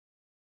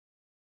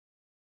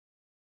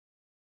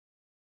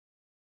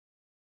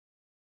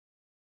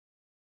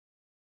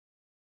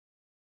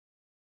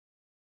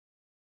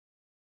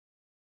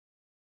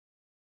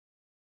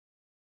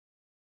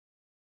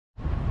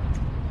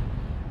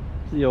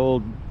The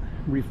old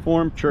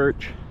Reformed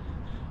church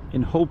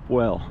in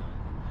Hopewell.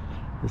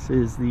 This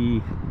is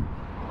the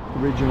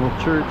original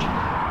church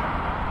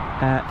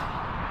at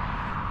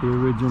the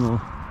original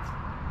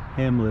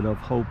hamlet of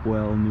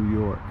Hopewell, New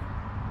York,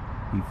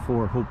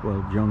 before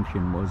Hopewell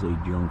Junction was a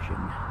junction.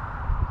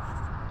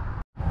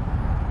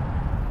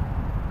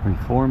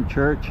 Reformed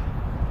church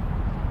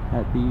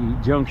at the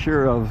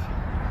juncture of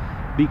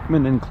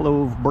Beekman and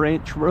Clove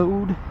Branch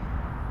Road,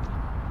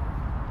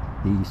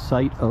 the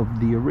site of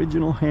the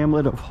original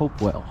hamlet of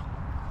Hopewell.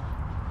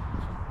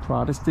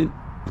 Protestant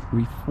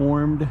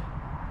Reformed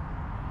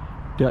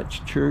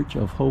Dutch Church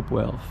of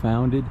Hopewell,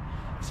 founded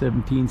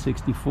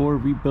 1764,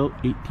 rebuilt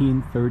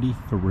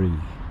 1833.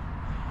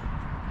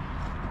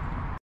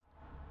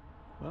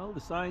 Well, the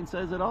sign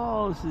says it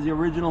all. This is the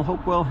original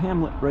Hopewell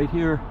hamlet right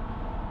here,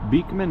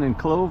 Beekman and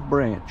Clove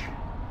Branch.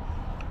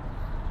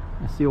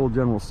 That's the old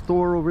general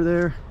store over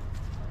there.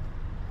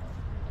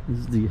 This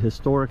is the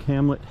historic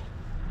hamlet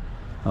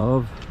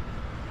of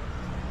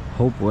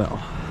Hopewell.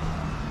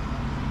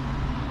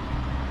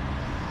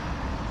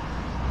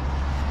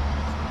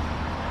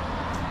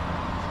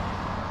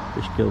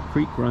 Fishkill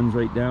Creek runs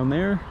right down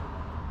there.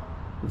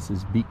 This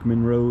is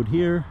Beekman Road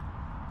here,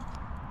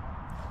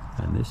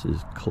 and this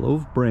is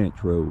Clove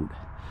Branch Road.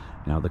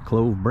 Now the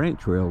Clove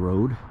Branch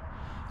Railroad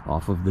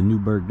off of the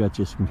Newburgh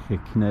Dutchess,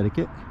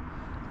 Connecticut,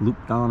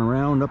 looped on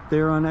around up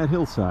there on that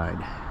hillside.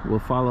 We'll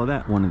follow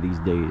that one of these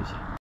days.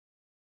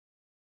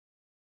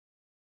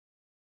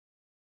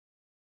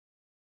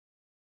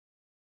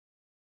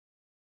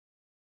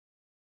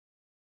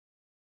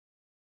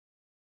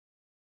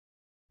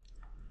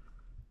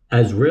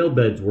 As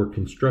railbeds were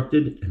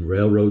constructed and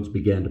railroads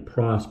began to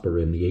prosper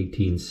in the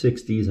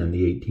 1860s and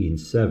the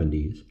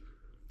 1870s,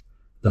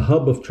 the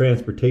hub of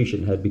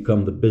transportation had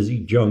become the busy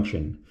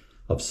junction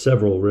of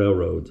several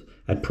railroads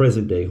at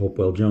present-day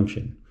Hopewell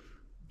Junction.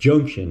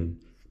 Junction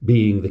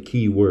being the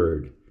key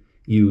word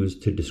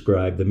used to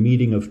describe the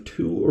meeting of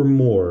two or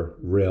more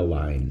rail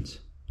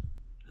lines.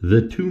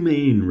 The two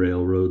main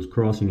railroads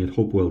crossing at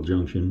Hopewell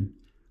Junction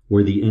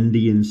were the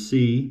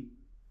ND&C,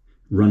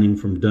 running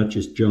from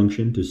Dutchess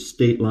Junction to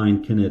State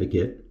Line,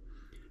 Connecticut,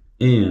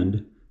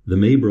 and the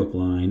Maybrook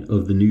line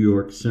of the New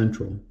York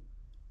Central,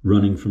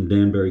 running from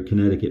Danbury,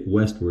 Connecticut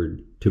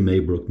westward to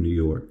Maybrook, New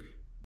York.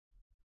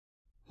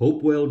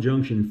 Hopewell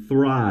Junction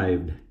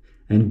thrived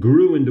and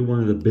grew into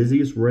one of the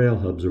busiest rail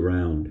hubs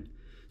around.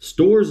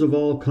 Stores of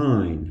all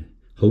kind,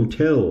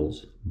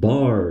 hotels,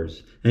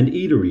 bars, and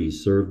eateries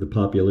served the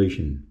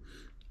population.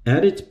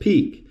 At its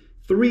peak,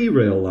 3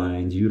 rail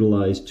lines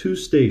utilized 2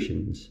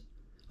 stations,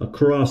 a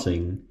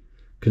crossing,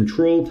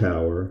 control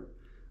tower,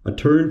 a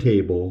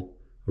turntable,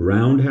 a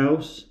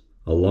roundhouse,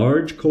 a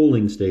large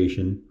coaling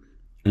station,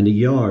 and a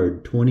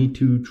yard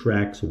 22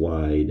 tracks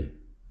wide.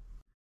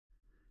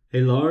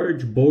 A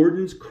large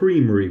Borden's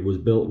Creamery was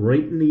built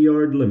right in the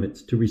yard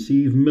limits to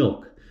receive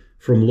milk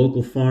from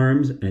local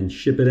farms and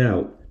ship it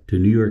out to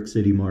New York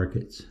City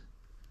markets.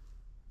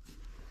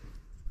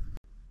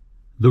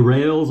 The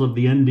rails of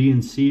the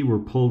ND&C were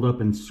pulled up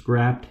and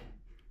scrapped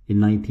in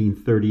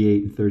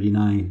 1938 and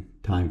 39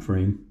 time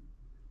frame.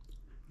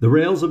 The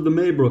rails of the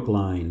Maybrook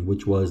line,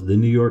 which was the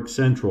New York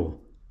Central,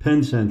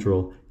 Penn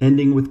Central,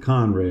 ending with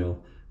Conrail,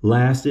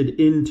 lasted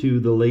into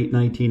the late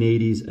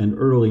 1980s and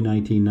early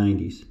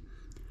 1990s,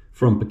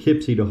 from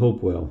Poughkeepsie to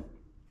Hopewell.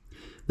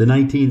 The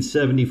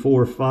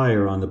 1974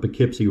 fire on the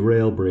Poughkeepsie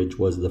Rail Bridge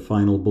was the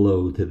final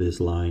blow to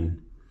this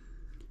line.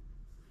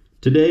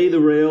 Today,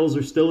 the rails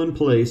are still in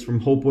place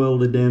from Hopewell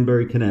to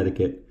Danbury,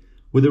 Connecticut,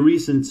 with a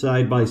recent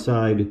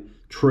side-by-side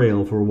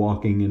trail for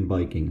walking and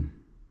biking.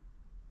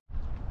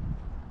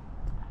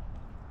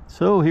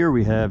 So here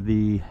we have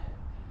the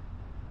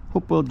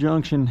Hopewell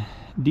Junction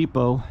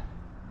Depot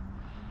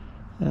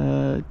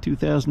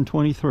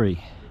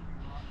 2023.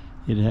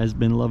 It has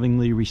been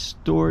lovingly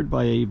restored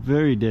by a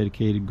very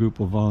dedicated group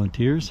of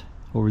volunteers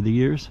over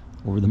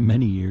the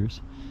many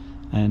years,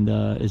 and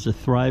is a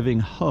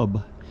thriving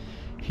hub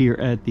here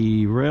at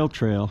the rail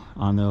trail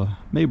on the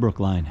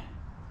Maybrook line.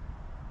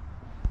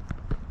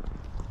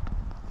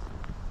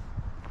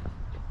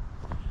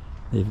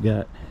 They've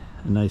got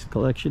a nice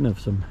collection of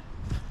some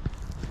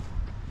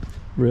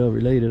rail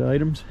related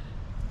items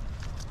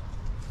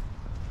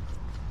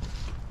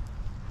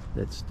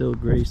that still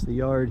grace the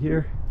yard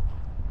here,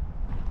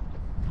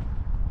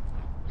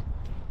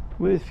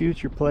 with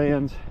future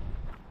plans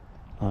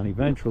on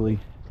eventually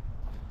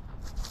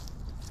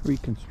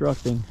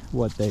reconstructing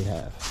what they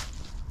have.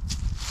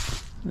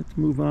 Let's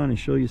move on and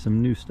show you some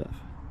new stuff.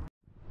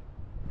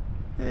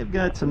 They've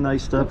got some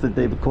nice stuff that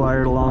they've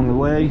acquired along the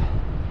way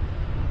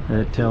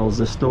that tells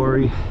the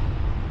story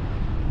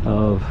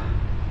of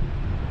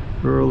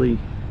early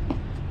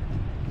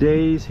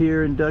days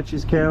here in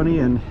Dutchess County,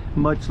 and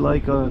much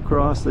like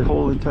across the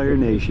whole entire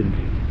nation.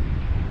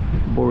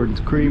 Borden's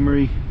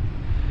Creamery,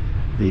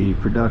 the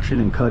production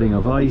and cutting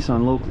of ice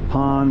on local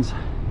ponds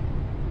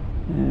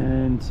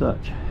and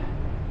such.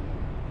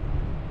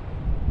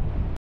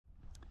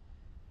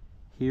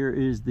 Here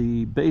is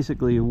the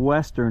basically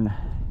western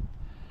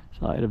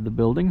side of the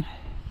building.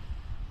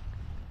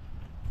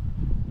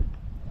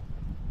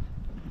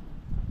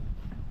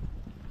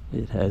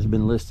 It has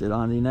been listed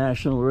on the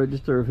National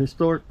Register of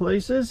Historic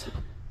Places.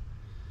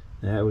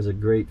 That was a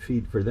great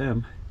feat for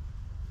them.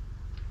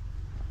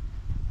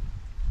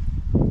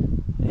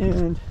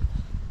 And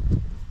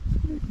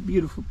a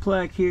beautiful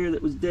plaque here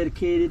that was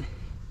dedicated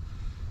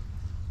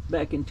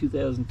back in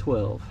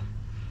 2012.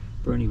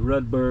 Bernie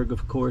Rudberg,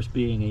 of course,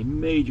 being a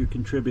major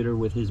contributor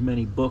with his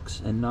many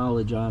books and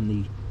knowledge on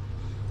the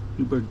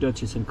Rudberg,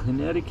 Dutchess, and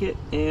Connecticut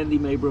and the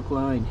Maybrook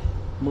line,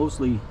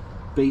 mostly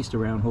based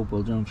around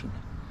Hopewell Junction.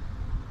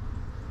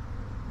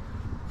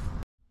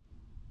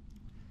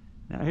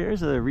 Now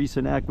here's a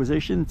recent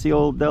acquisition. It's the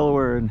old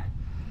Delaware and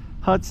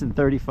Hudson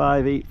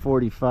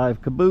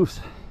 35-845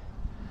 caboose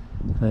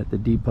that the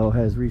depot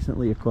has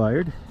recently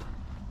acquired.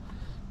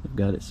 They've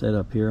got it set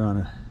up here on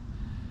a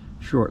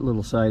short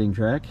little siding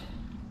track,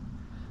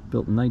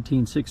 built in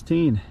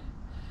 1916.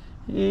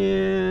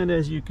 And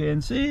as you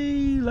can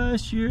see,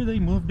 last year they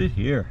moved it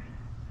here.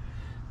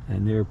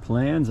 And their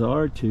plans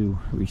are to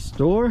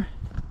restore,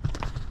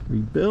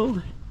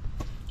 rebuild,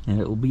 and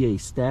it will be a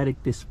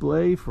static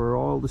display for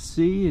all to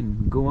see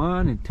and go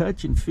on and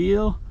touch and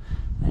feel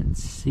and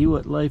see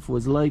what life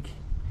was like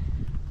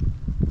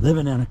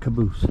living in a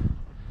caboose.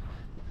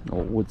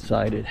 Old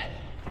wood-sided.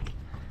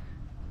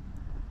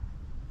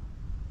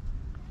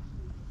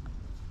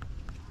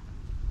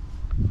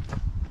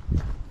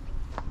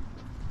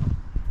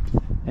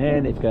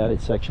 And they've got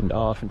it sectioned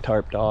off and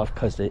tarped off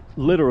because they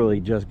literally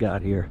just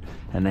got here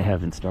and they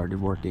haven't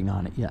started working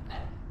on it yet.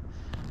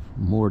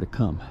 More to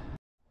come.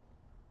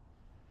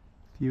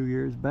 A few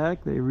years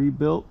back they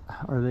rebuilt,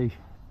 or they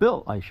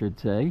built I should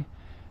say,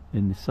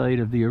 in the site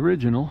of the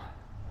original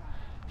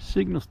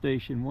signal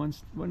station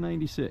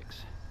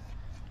 196,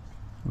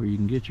 where you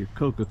can get your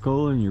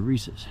Coca-Cola and your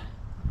Reese's.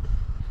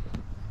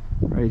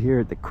 Right here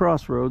at the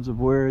crossroads of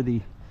where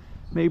the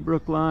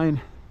Maybrook line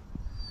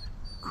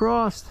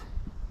crossed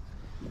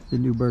the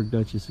Newburgh,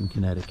 Dutchess, and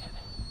Connecticut.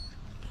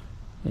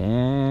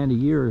 And a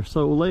year or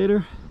so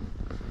later,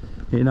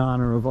 in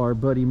honor of our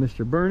buddy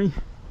Mr. Bernie,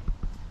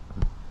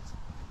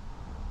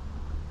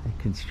 they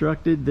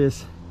constructed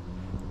this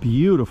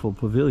beautiful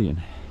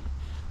pavilion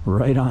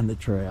right on the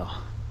trail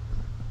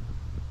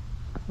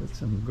with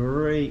some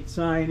great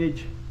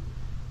signage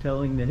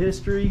telling the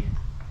history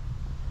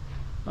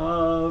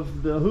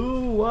of the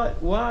who,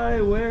 what,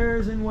 why,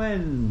 wheres, and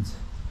whens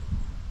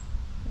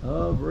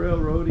of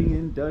railroading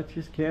in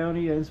Dutchess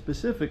County, and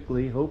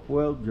specifically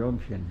Hopewell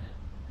Junction.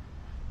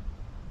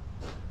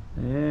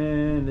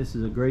 And this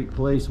is a great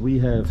place we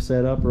have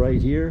set up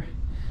right here,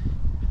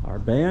 our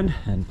band,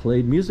 and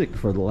played music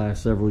for the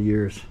last several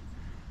years.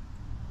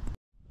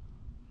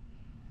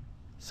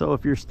 So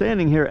if you're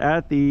standing here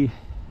at the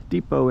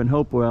depot in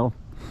Hopewell,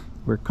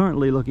 we're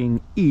currently looking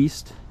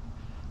east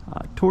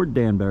toward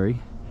Danbury.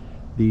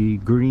 The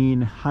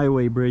green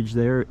highway bridge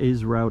there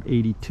is Route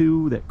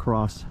 82 that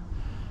crossed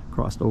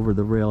over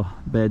the rail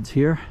beds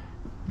here.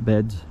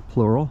 Beds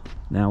plural,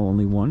 now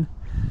only one.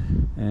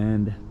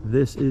 And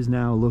this is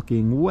now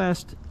looking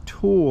west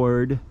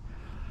toward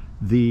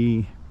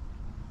the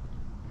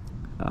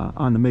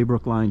on the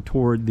Maybrook line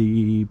toward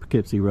the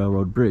Poughkeepsie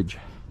Railroad Bridge.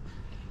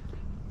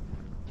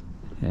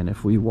 And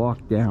if we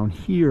walk down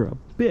here a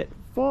bit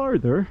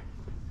farther,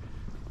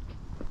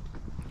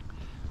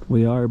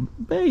 we are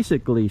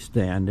basically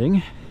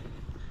standing.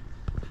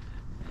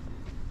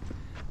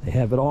 They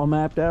have it all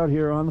mapped out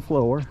here on the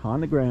floor,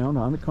 on the ground,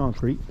 on the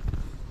concrete.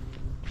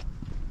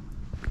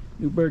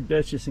 Newburgh,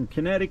 Dutchess, and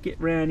Connecticut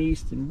ran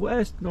east and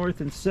west,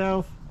 north and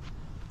south.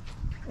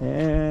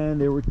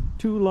 And there were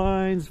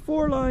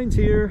four lines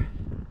here,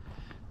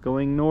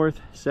 going north,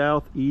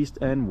 south, east,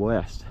 and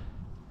west.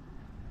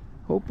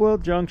 Hopewell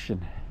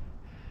Junction.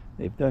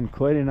 They've done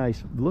quite a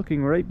nice,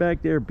 looking right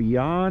back there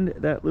beyond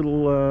that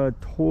little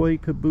toy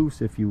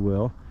caboose, if you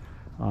will,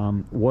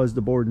 was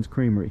the Borden's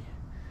Creamery.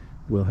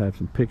 We'll have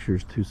some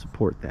pictures to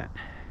support that.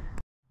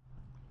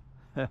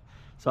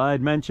 So I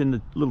had mentioned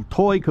the little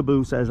toy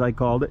caboose, as I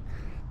called it.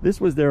 This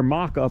was their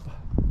mock-up,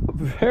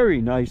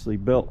 very nicely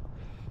built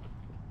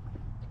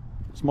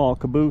small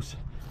caboose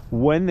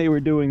when they were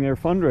doing their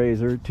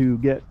fundraiser to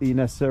get the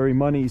necessary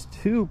monies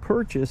to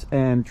purchase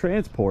and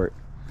transport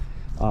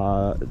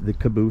the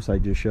caboose I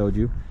just showed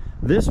you.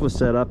 This was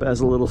set up as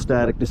a little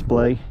static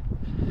display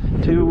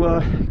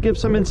to give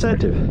some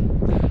incentive.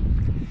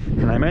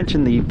 And I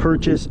mentioned the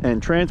purchase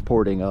and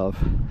transporting of.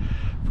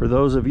 For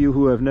those of you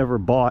who have never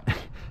bought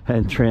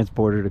and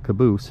transported a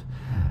caboose,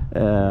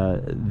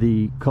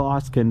 the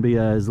cost can be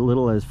as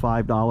little as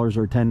 $5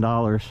 or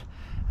 $10,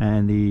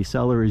 and the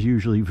seller is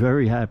usually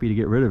very happy to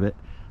get rid of it.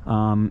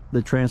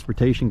 The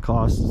transportation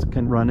costs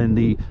can run in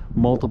the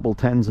multiple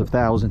tens of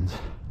thousands.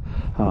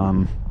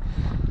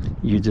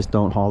 You just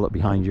don't haul it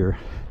behind your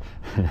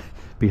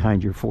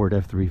behind your Ford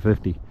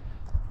F-350.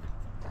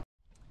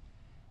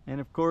 And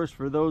of course,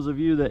 for those of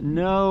you that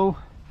know,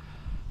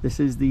 this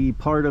is the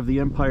part of the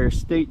Empire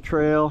State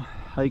Trail,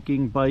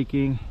 hiking,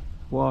 biking,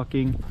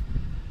 walking,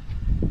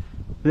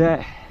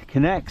 that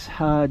connects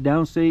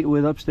downstate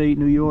with upstate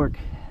New York.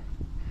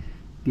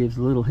 Gives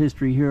a little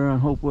history here on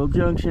Hopewell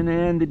Junction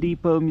and the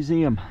Depot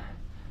Museum.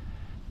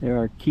 There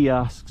are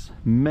kiosks,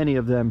 many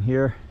of them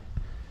here,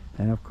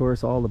 and of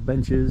course all the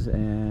benches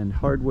and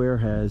hardware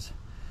has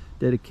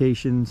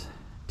dedications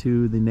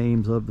to the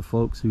names of the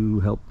folks who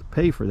helped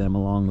pay for them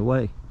along the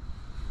way.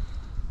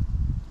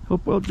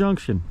 Hopewell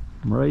Junction,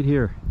 right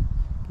here.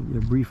 Give you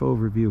a brief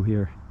overview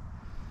here.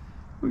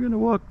 We're going to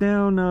walk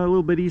down a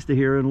little bit east of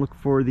here and look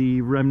for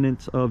the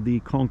remnants of the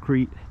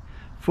concrete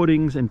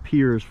footings and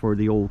piers for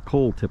the old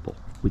coal tipple,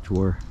 which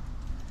were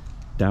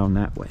down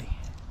that way.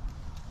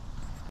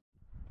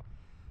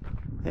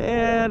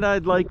 And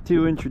I'd like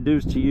to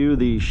introduce to you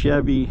the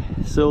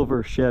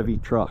silver Chevy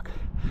truck,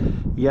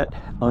 yet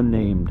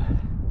unnamed.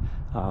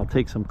 I'll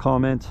take some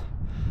comments.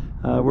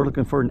 We're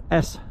looking for an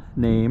S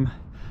name,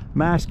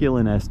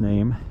 masculine S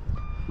name,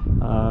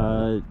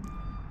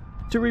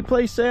 to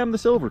replace Sam the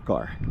Silver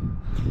Car.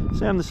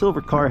 Sam the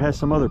Silver Car has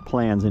some other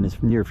plans in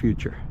his near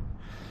future.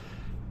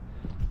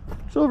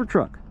 Silver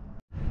truck.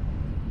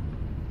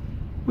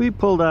 We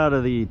pulled out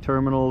of the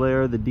terminal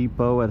there, the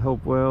depot at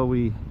Hopewell.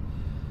 We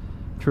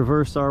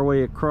traversed our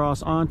way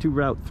across onto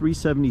Route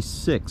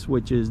 376,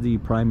 which is the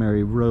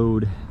primary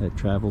road that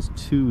travels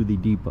to the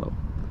depot.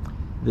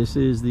 This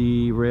is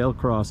the rail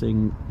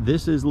crossing.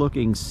 This is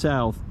looking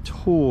south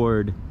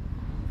toward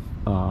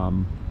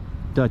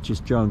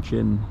Dutchess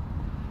Junction,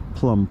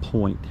 Plum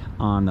Point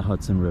on the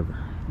Hudson River,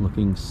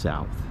 looking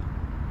south.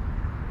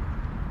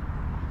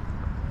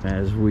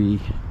 As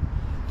we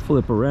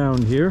flip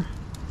around here,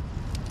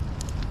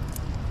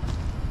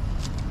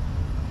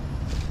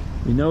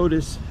 we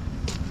notice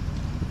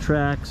the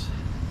tracks,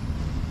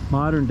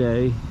 modern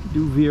day,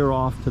 do veer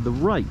off to the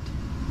right,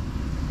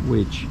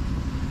 which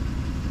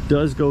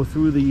does go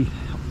through the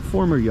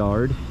former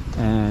yard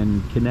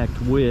and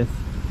connect with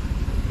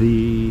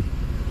the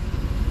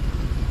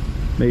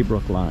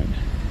Maybrook line.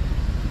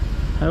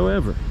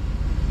 However,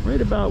 right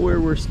about where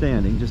we're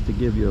standing, just to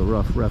give you a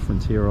rough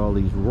reference here, all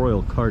these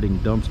Royal Karting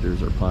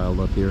dumpsters are piled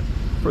up here.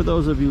 For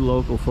those of you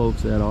local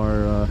folks that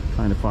are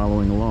kind of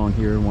following along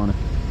here and want to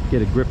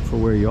get a grip for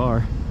where you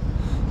are,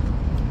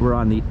 we're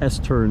on the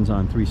S-turns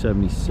on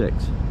 376.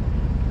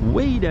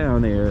 Way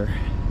down there,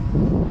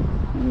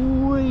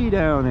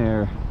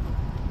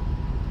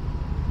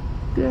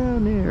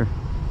 down there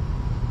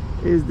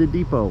is the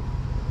depot.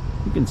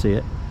 You can see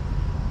it.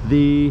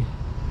 The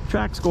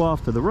tracks go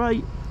off to the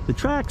right. The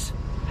tracks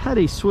had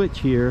a switch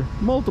here,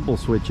 multiple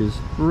switches,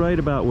 right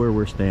about where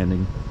we're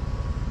standing,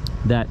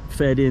 that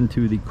fed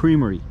into the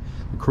creamery.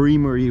 The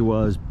creamery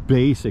was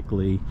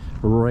basically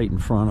right in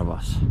front of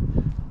us,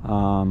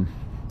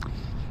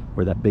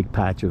 where that big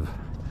patch of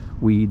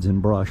weeds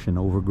and brush and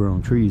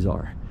overgrown trees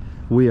are.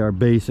 We are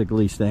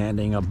basically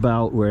standing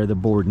about where the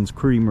Borden's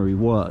Creamery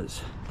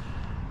was.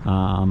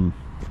 The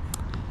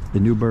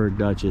Newburgh,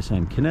 Dutchess,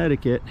 and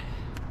Connecticut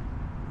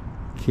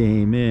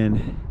came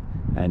in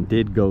and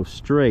did go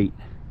straight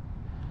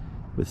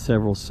with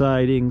several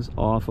sidings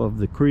off of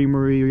the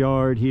creamery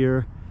yard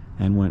here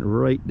and went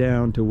right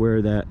down to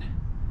where that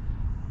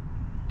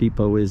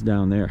depot is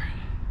down there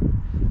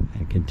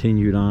and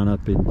continued on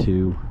up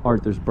into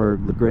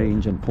Arthur'sburg,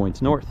 LaGrange, and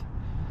points north.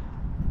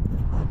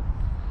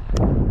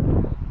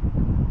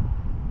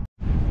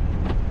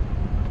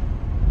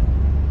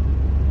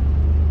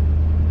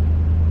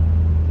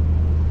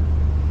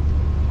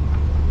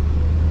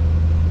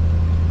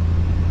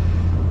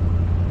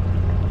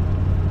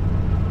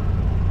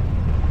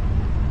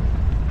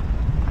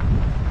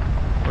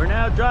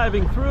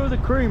 Driving through the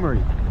creamery.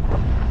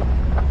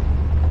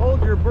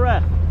 Hold your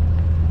breath.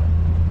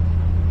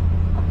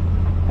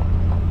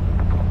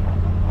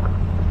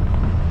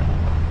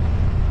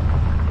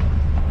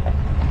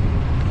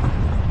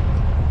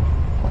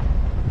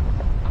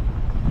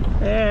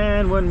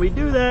 And when we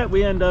do that,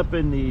 we end up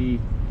in the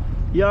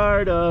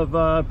yard of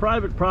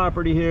private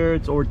property here.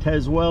 It's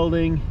Ortez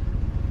Welding.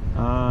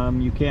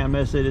 You can't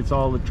miss it. It's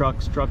all the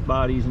trucks, truck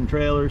bodies, and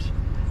trailers.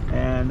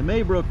 And the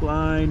Maybrook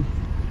line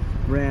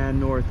ran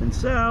north and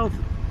south,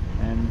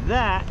 and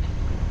that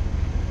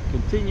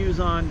continues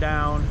on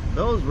down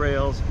those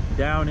rails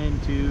down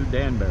into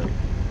Danbury.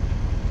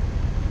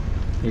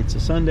 It's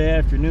a Sunday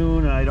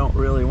afternoon, and I don't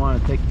really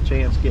want to take the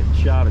chance getting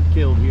shot or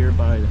killed here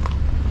by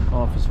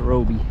Officer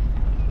Obi.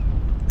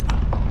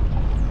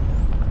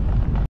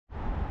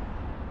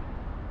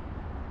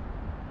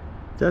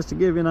 Just to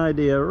give you an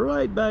idea,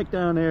 right back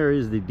down there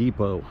is the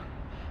depot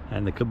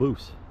and the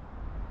caboose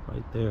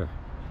right there.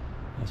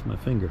 That's my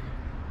finger.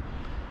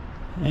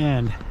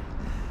 And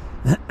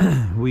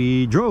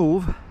we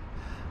drove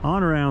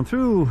on around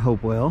through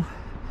Hopewell,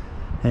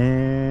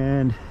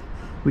 and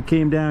we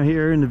came down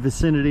here in the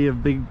vicinity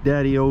of Big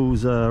Daddy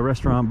O's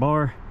restaurant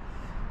bar,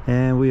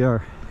 and we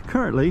are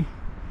currently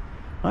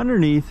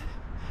underneath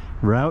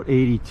Route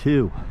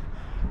 82,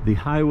 the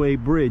highway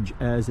bridge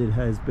as it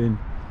has been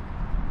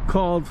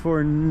called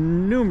for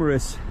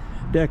numerous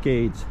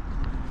decades.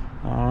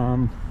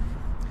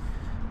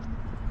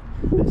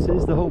 This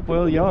is the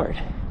Hopewell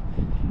yard.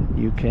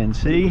 You can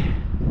see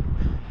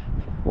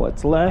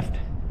what's left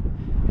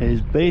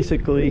is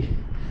basically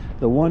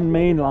the one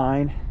main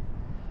line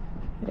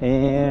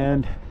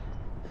and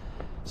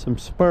some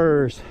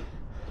spurs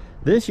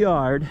This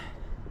yard,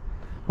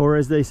 or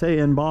as they say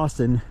in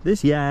Boston,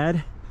 this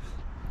yard,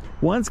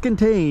 once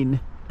contained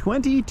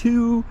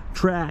 22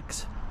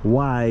 tracks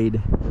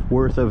wide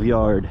worth of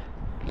yard.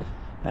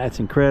 That's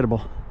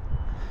incredible.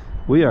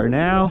 We are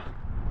now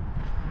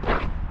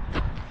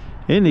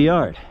in the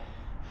yard,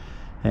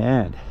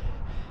 and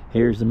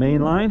here's the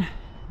main line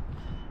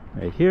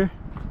right here,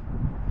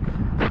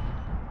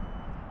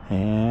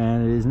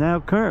 and it is now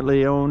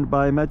currently owned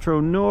by Metro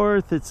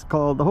North. It's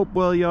called the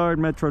Hopewell Yard.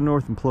 Metro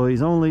North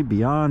employees only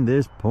beyond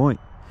this point,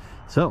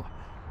 so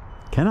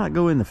cannot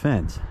go in the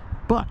fence,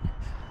 but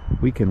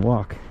we can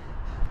walk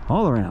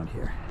all around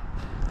here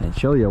and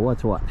show you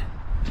what's what.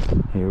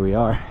 Here we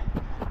are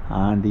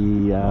on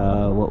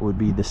the what would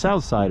be the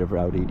south side of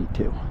Route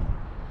 82.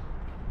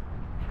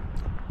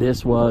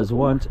 This was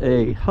once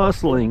a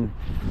hustling,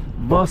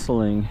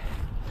 bustling,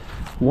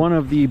 one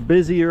of the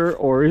busier,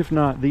 or if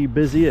not the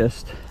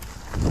busiest,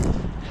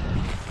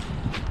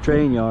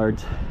 train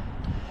yards,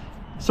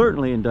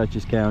 certainly in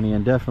Dutchess County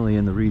and definitely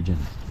in the region.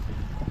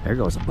 There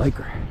goes a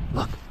biker,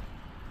 look,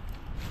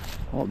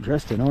 all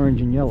dressed in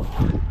orange and yellow.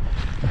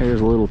 Here's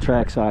a little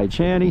trackside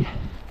shanty,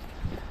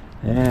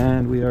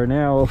 and we are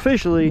now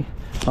officially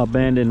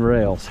abandoned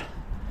rails,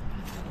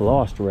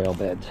 lost rail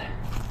beds.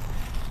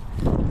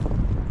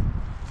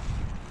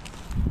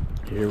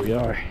 Here we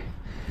are.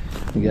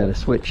 We got a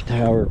switch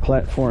tower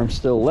platform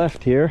still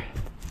left here.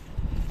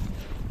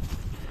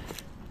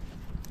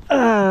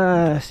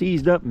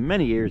 Seized up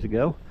many years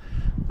ago,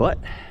 but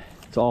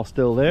it's all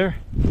still there.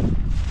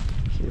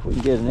 See if we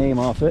can get a name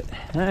off it.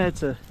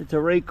 It's a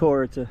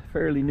Raycor. It's a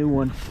fairly new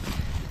one,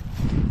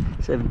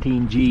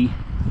 17G.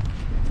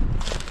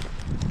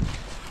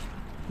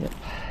 Yep,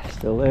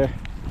 still there.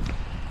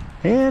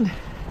 And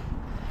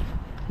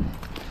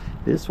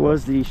this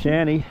was the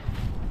shanty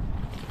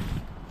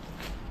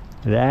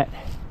that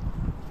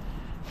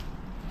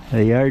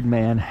the yard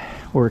man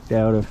worked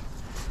out of.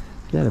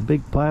 Got a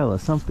big pile of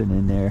something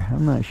in there.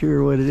 I'm not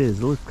sure what it is.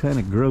 It looks kind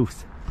of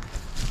gross.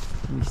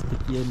 Let me stick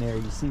you in there.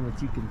 You see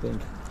what you can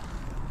think.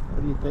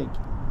 What do you think?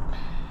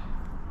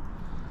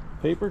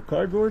 Paper?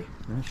 Cardboard?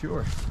 Not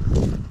sure.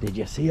 Did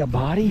you see a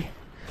body?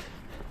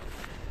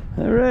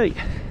 All right.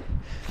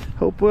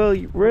 Hopewell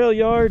Rail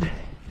Yard.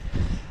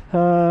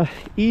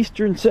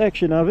 Eastern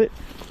section of it.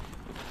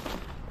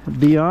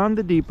 Beyond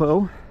the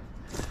depot.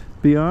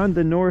 Beyond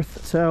the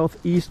north,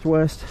 south, east,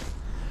 west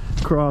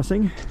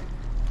crossing.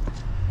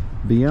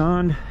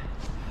 Beyond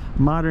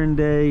modern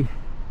day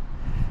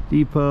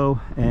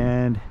depot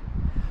and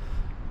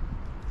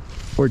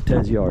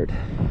Ortez Yard.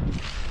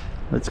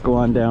 Let's go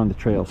on down the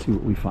trail, see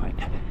what we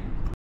find.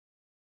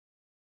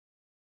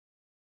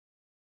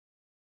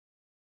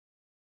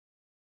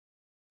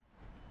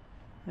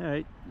 All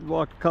right,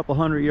 walked a couple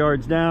hundred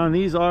yards down.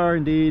 These are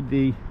indeed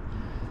the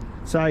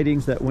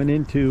sidings that went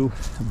into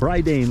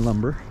Bridane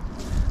lumber,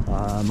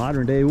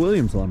 modern day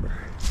Williams lumber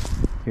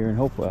here in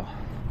Hopewell.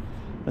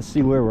 Let's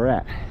see where we're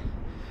at.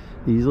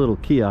 These little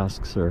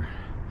kiosks are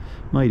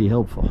mighty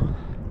helpful.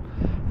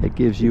 It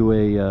gives you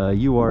a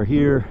you are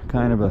here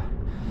kind of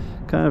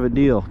a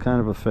deal,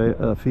 kind of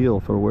a feel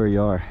for where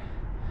you are.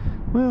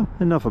 Well,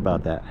 enough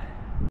about that.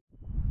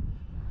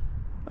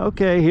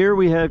 Okay, here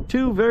we have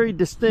two very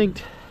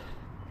distinct,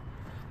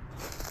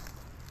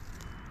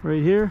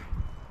 right here,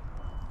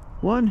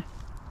 one,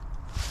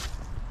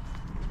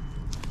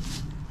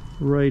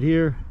 right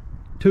here,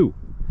 two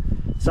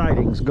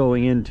sidings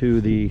going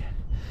into the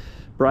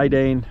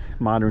Bridane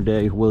modern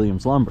day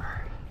Williams lumber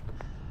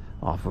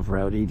off of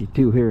Route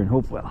 82 here in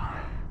Hopewell.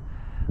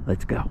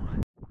 Let's go.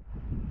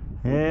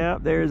 Yeah,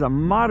 there's a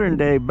modern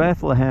day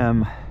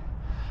Bethlehem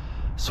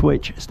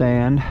switch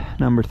stand,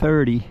 number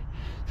 30.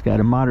 It's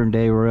got a modern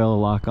day rail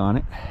lock on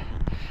it.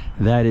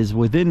 That is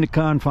within the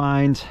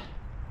confines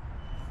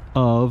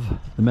of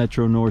the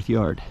Metro North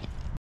Yard.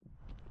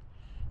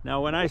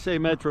 Now when I say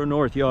Metro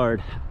North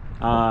Yard,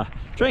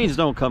 trains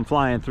don't come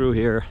flying through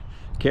here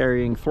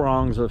carrying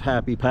throngs of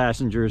happy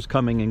passengers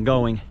coming and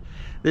going.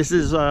 This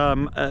is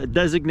a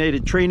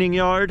designated training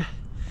yard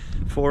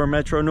for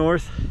Metro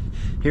North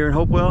here in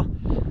Hopewell.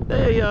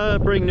 They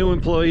bring new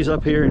employees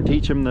up here and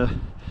teach them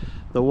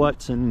the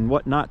what's and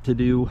what not to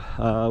do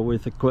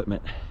with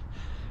equipment,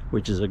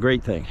 which is a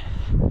great thing.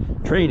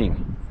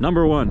 Training,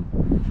 number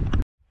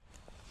one.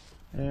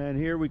 And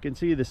here we can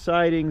see the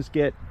sidings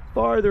get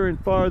farther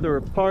and farther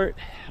apart.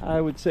 I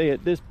would say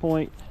at this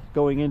point,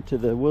 going into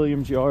the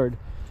Williams yard,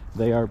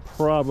 they are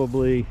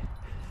probably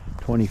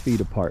 20 feet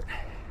apart.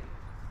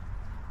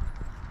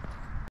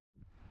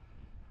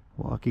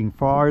 Walking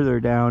farther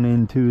down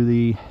into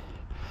the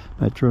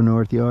Metro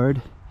North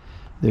Yard,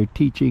 they're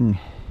teaching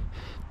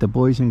the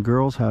boys and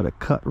girls how to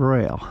cut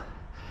rail.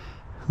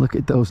 Look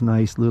at those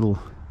nice little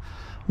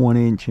 1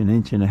 inch and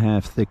 1.5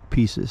 inch thick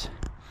pieces.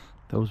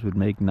 Those would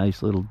make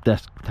nice little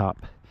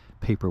desktop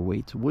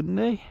paperweights, wouldn't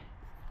they?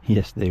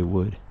 Yes, they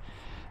would.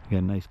 Got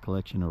a nice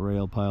collection of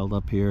rail piled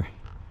up here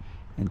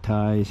and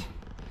ties,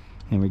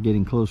 and we're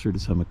getting closer to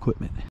some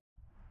equipment.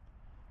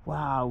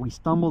 Wow, we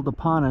stumbled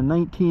upon a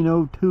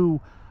 1902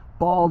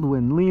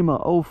 Baldwin Lima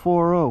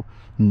 040.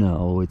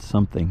 No, it's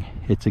something.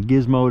 It's a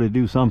gizmo to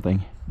do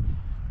something.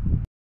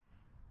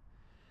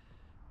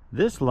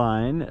 This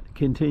line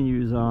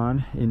continues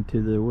on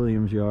into the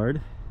Williams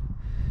yard,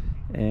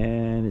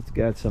 and it's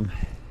got some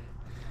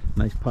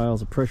nice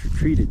piles of pressure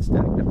treated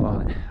stacked up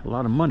on it. A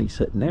lot of money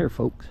sitting there,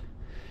 folks.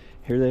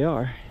 Here they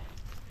are.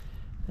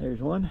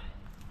 There's one,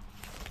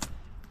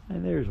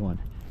 and there's one,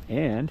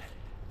 and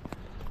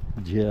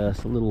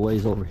just a little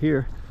ways over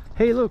here.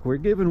 Hey, look, we're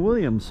giving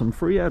Williams some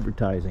free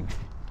advertising.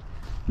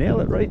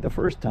 Nail it right the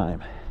first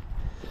time.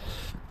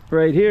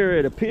 Right here,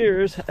 it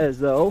appears as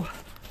though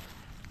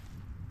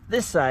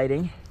this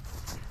siding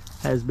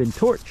has been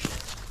torched.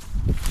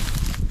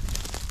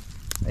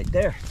 Right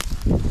there.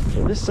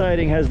 So this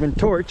siding has been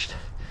torched,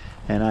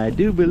 and I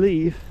do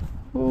believe,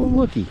 oh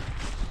looky,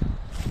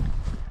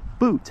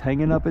 boots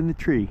hanging up in the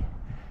tree.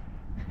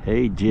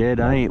 Hey Jed,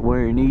 I ain't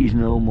wearing these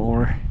no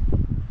more.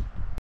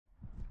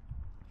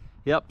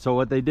 Yep, so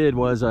what they did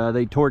was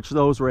they torched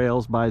those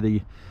rails by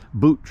the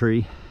boot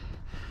tree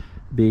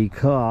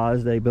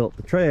because they built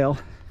the trail,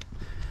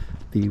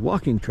 the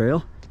walking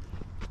trail,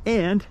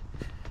 and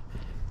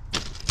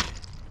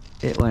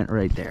it went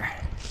right there.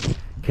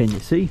 Can you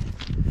see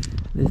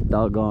this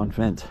doggone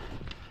fence?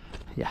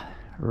 Yeah,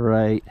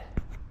 right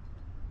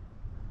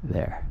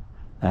there.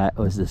 That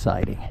was the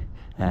siding,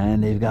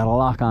 and they've got a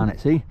lock on it.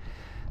 See,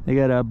 they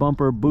got a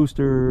bumper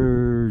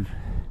booster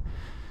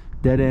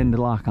dead end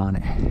lock on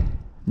it.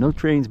 No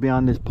trains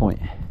beyond this point.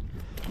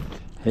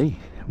 Hey,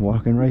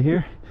 walking right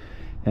here,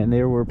 and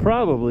there were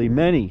probably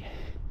many.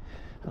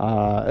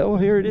 Oh,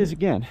 here it is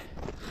again.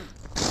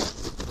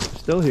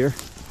 Still here.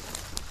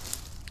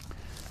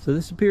 So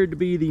this appeared to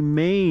be the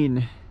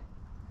main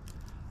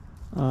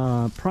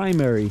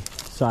primary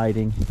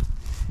siding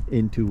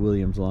into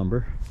Williams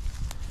lumber.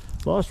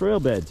 Lost rail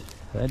beds.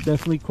 That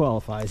definitely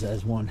qualifies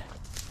as one.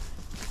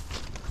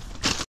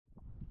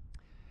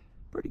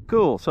 Pretty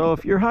cool. So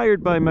if you're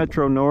hired by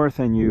Metro North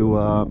and you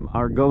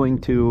are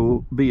going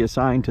to be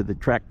assigned to the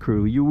track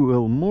crew, you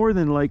will more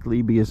than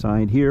likely be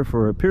assigned here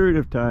for a period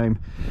of time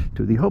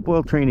to the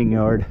Hopewell training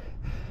yard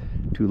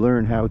to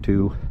learn how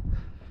to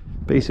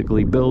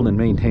basically build and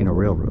maintain a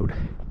railroad.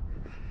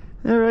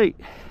 All right,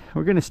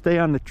 we're going to stay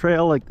on the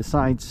trail like the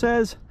sign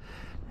says,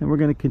 and we're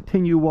going to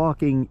continue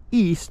walking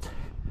east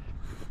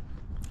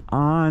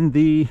on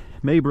the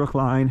Maybrook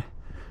line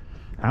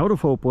out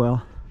of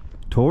Hopewell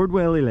toward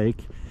Whaley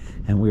Lake,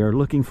 and we are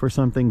looking for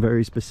something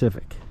very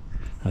specific.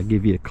 I'll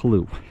give you a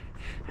clue.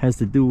 It has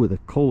to do with a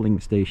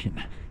coaling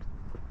station.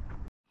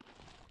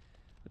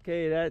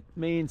 Okay, that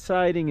main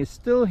siding is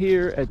still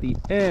here at the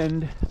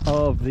end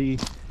of the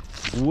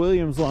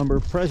Williams lumber,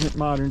 present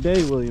modern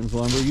day Williams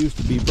lumber. Used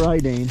to be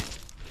Bridane,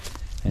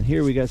 and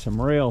here we got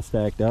some rail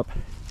stacked up.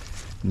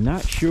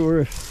 Not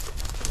sure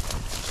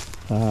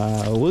if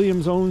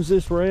Williams owns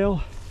this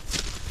rail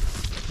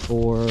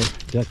or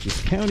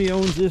Dutchess County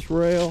owns this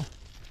rail,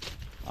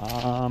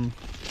 or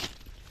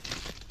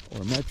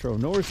Metro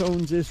North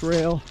owns this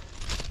rail.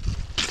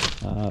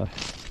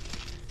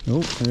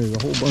 Nope, there's a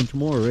whole bunch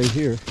more right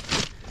here.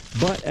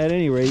 But at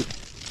any rate,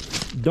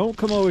 don't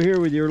come over here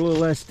with your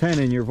little S10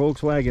 and your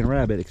Volkswagen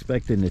Rabbit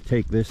expecting to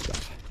take this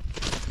stuff.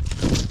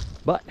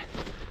 But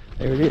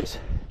there it is.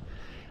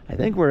 I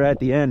think we're at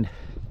the end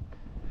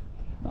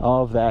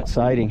of that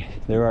siding.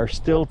 There are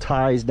still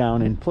ties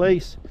down in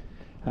place.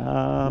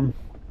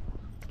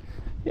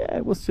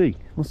 Yeah, we'll see.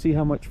 We'll see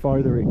how much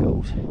farther it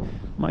goes.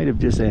 Might have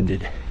just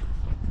ended.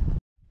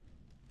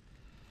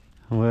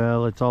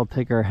 Well, let's all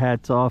take our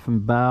hats off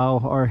and bow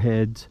our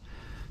heads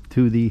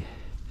to the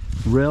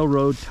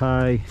railroad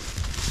tie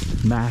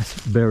mass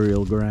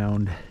burial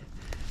ground.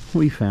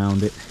 We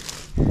found it.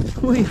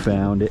 We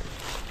found it.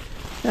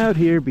 Out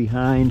here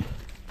behind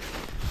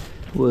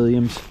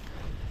Williams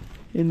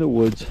in the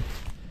woods.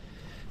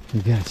 We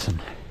got some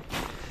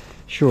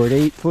short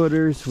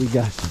 8-footers. We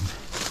got some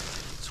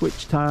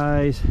switch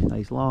ties,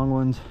 nice long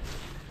ones.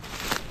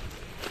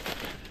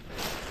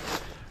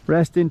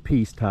 Rest in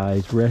peace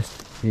ties.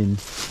 Rest in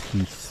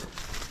peace.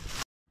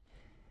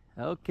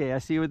 Okay, I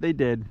see what they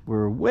did.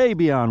 We're way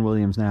beyond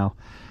Williams now.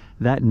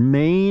 That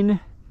main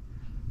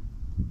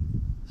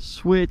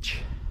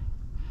switch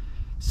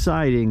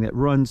siding that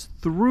runs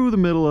through the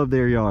middle of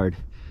their yard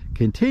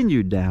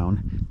continued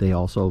down. They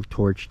also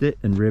torched it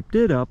and ripped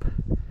it up,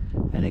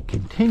 and it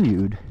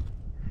continued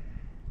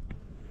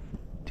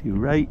to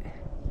right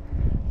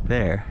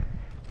there,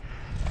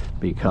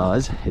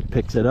 because it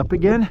picks it up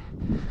again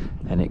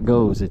and it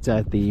goes. It's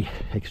at the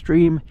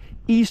extreme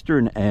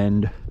eastern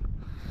end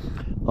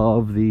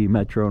of the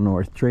Metro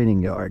North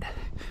training yard,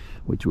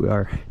 which we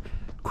are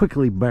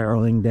quickly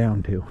barreling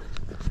down to.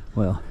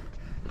 Well,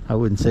 I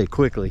wouldn't say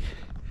quickly.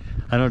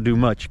 I don't do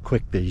much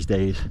quick these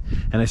days,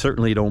 and I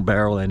certainly don't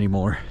barrel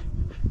anymore.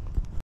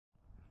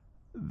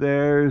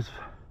 There's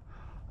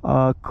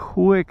a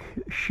quick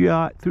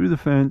shot through the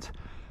fence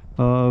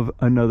of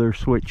another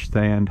switch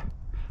stand,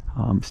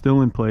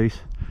 still in place,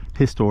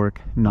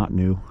 historic, not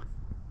new.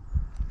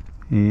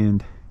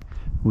 And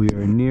we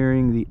are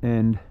nearing the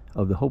end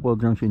of the Hopewell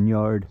Junction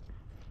yard.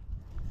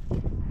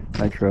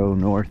 Metro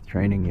North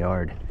Training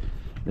Yard.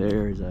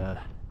 There's a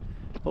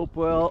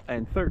Hopewell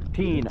and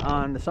 13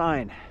 on the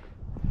sign.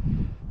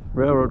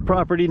 Railroad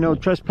property, no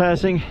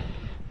trespassing.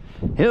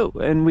 Oh,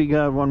 and we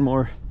got one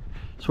more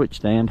switch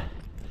stand.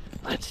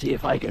 Let's see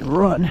if I can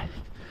run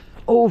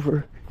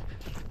over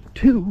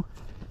to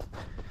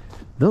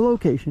the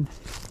location.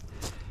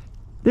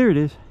 There it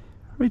is,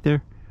 right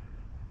there.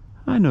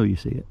 I know you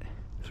see it.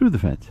 Through the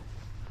fence.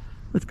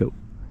 Let's go.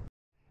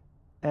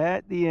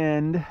 At the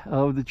end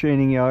of the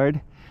training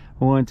yard,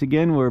 once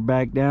again, we're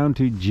back down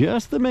to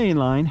just the main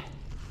line.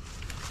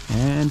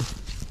 And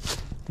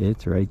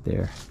it's right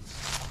there.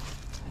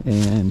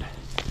 And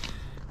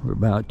we're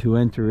about to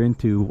enter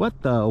into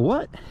what the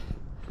what?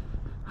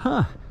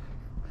 Huh.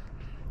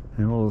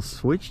 An old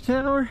switch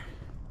tower?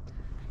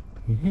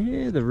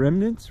 Yeah, the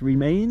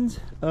remains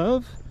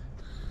of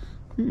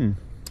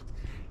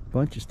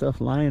bunch of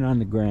stuff lying on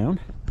the ground.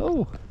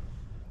 Oh,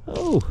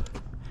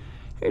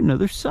 here's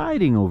another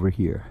siding over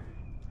here.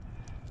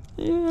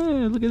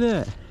 Yeah, look at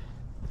that.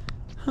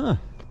 Huh.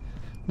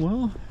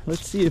 Well,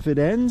 let's see if it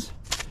ends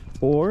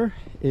or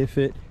if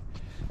it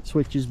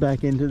switches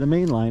back into the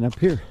main line up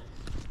here.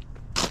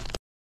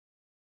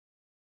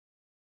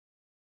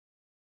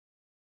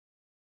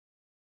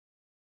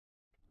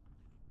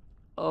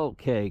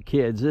 Okay,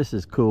 kids, this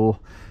is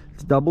cool.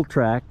 It's double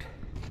tracked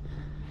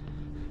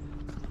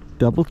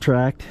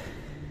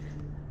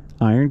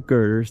iron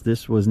girders.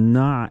 This was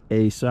not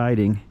a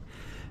siding.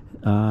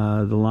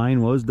 The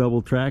line was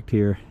double tracked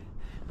here.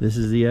 This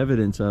is the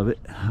evidence of it,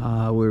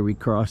 where we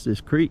crossed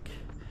this creek.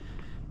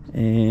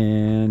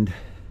 And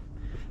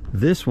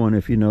this one,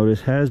 if you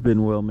notice, has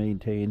been well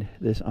maintained,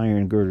 this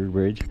iron girder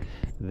bridge.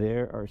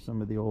 There are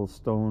some of the old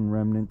stone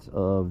remnants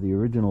of the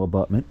original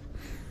abutment.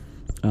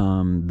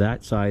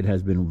 That side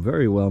has been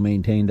very well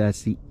maintained.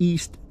 That's the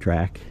east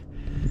track.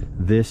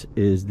 This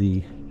is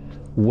the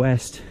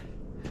west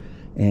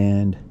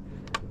and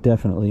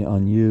definitely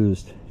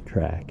unused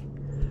track.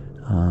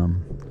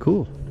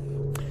 Cool.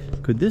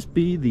 Could this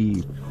be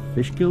the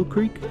Fishkill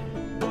Creek?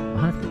 I'll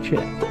have to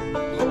check.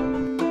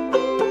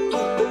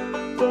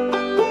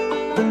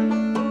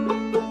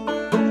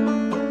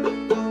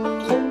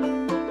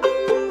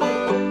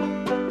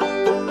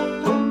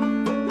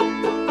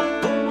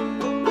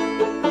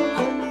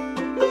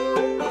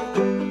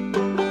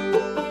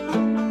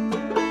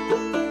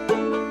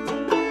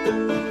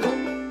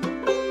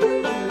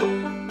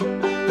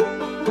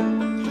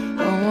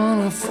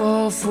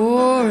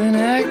 For an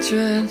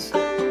actress,